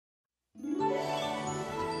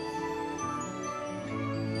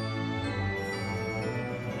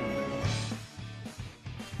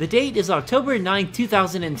The date is October 9,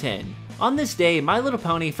 2010. On this day, My Little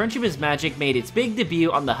Pony Friendship is Magic made its big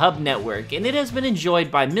debut on the Hub Network, and it has been enjoyed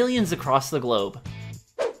by millions across the globe.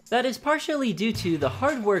 That is partially due to the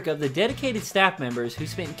hard work of the dedicated staff members who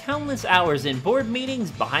spent countless hours in board meetings,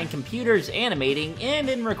 behind computers animating, and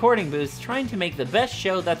in recording booths trying to make the best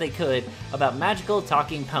show that they could about magical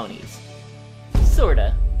talking ponies.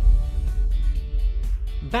 Sorta.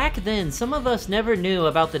 Back then, some of us never knew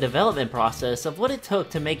about the development process of what it took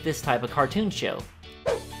to make this type of cartoon show.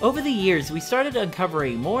 Over the years, we started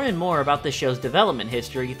uncovering more and more about the show's development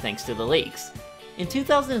history thanks to the leaks. In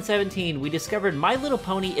 2017, we discovered My Little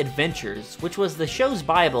Pony Adventures, which was the show's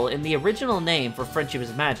Bible and the original name for Friendship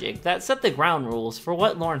is Magic that set the ground rules for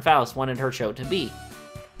what Lauren Faust wanted her show to be.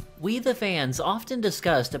 We the fans often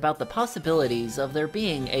discussed about the possibilities of there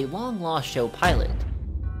being a long-lost show pilot.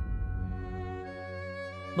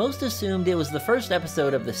 Most assumed it was the first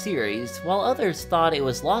episode of the series, while others thought it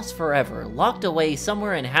was lost forever, locked away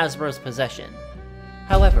somewhere in Hasbro's possession.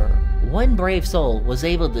 However, one brave soul was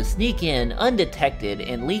able to sneak in undetected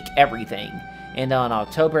and leak everything, and on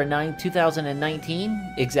October 9,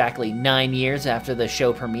 2019, exactly 9 years after the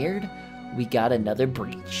show premiered, we got another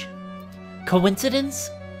breach. Coincidence?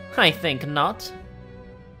 I think not.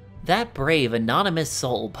 That brave, anonymous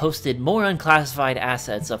soul posted more unclassified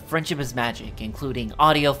assets of Friendship is Magic, including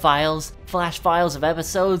audio files, flash files of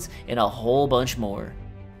episodes, and a whole bunch more.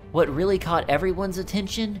 What really caught everyone's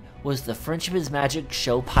attention was the Friendship is Magic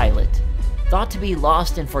show pilot. Thought to be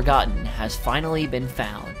lost and forgotten has finally been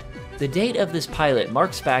found. The date of this pilot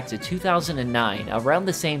marks back to 2009, around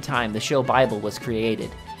the same time the show Bible was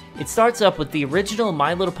created. It starts up with the original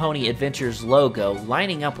My Little Pony Adventures logo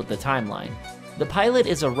lining up with the timeline. The pilot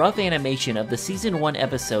is a rough animation of the Season 1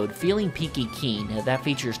 episode Feeling Pinky Keen that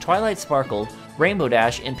features Twilight Sparkle, Rainbow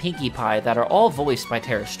Dash, and Pinkie Pie that are all voiced by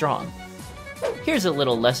Tara Strong. Here's a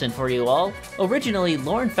little lesson for you all. Originally,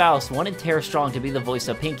 Lauren Faust wanted Tara Strong to be the voice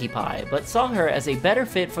of Pinkie Pie, but saw her as a better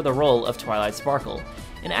fit for the role of Twilight Sparkle.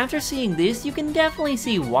 And after seeing this, you can definitely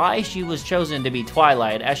see why she was chosen to be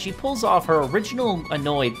Twilight, as she pulls off her original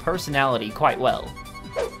annoyed personality quite well.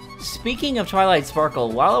 Speaking of Twilight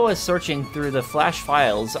Sparkle, while I was searching through the flash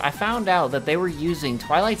files, I found out that they were using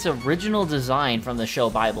Twilight's original design from the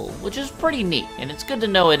show Bible, which is pretty neat, and it's good to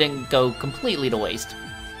know it didn't go completely to waste.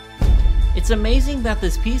 It's amazing that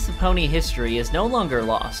this piece of pony history is no longer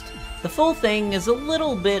lost. The full thing is a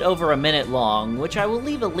little bit over a minute long, which I will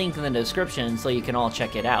leave a link in the description so you can all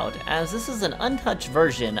check it out, as this is an untouched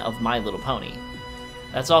version of My Little Pony.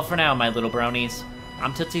 That's all for now, my little bronies.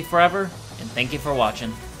 I'm Tootsie Forever, and thank you for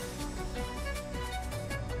watching.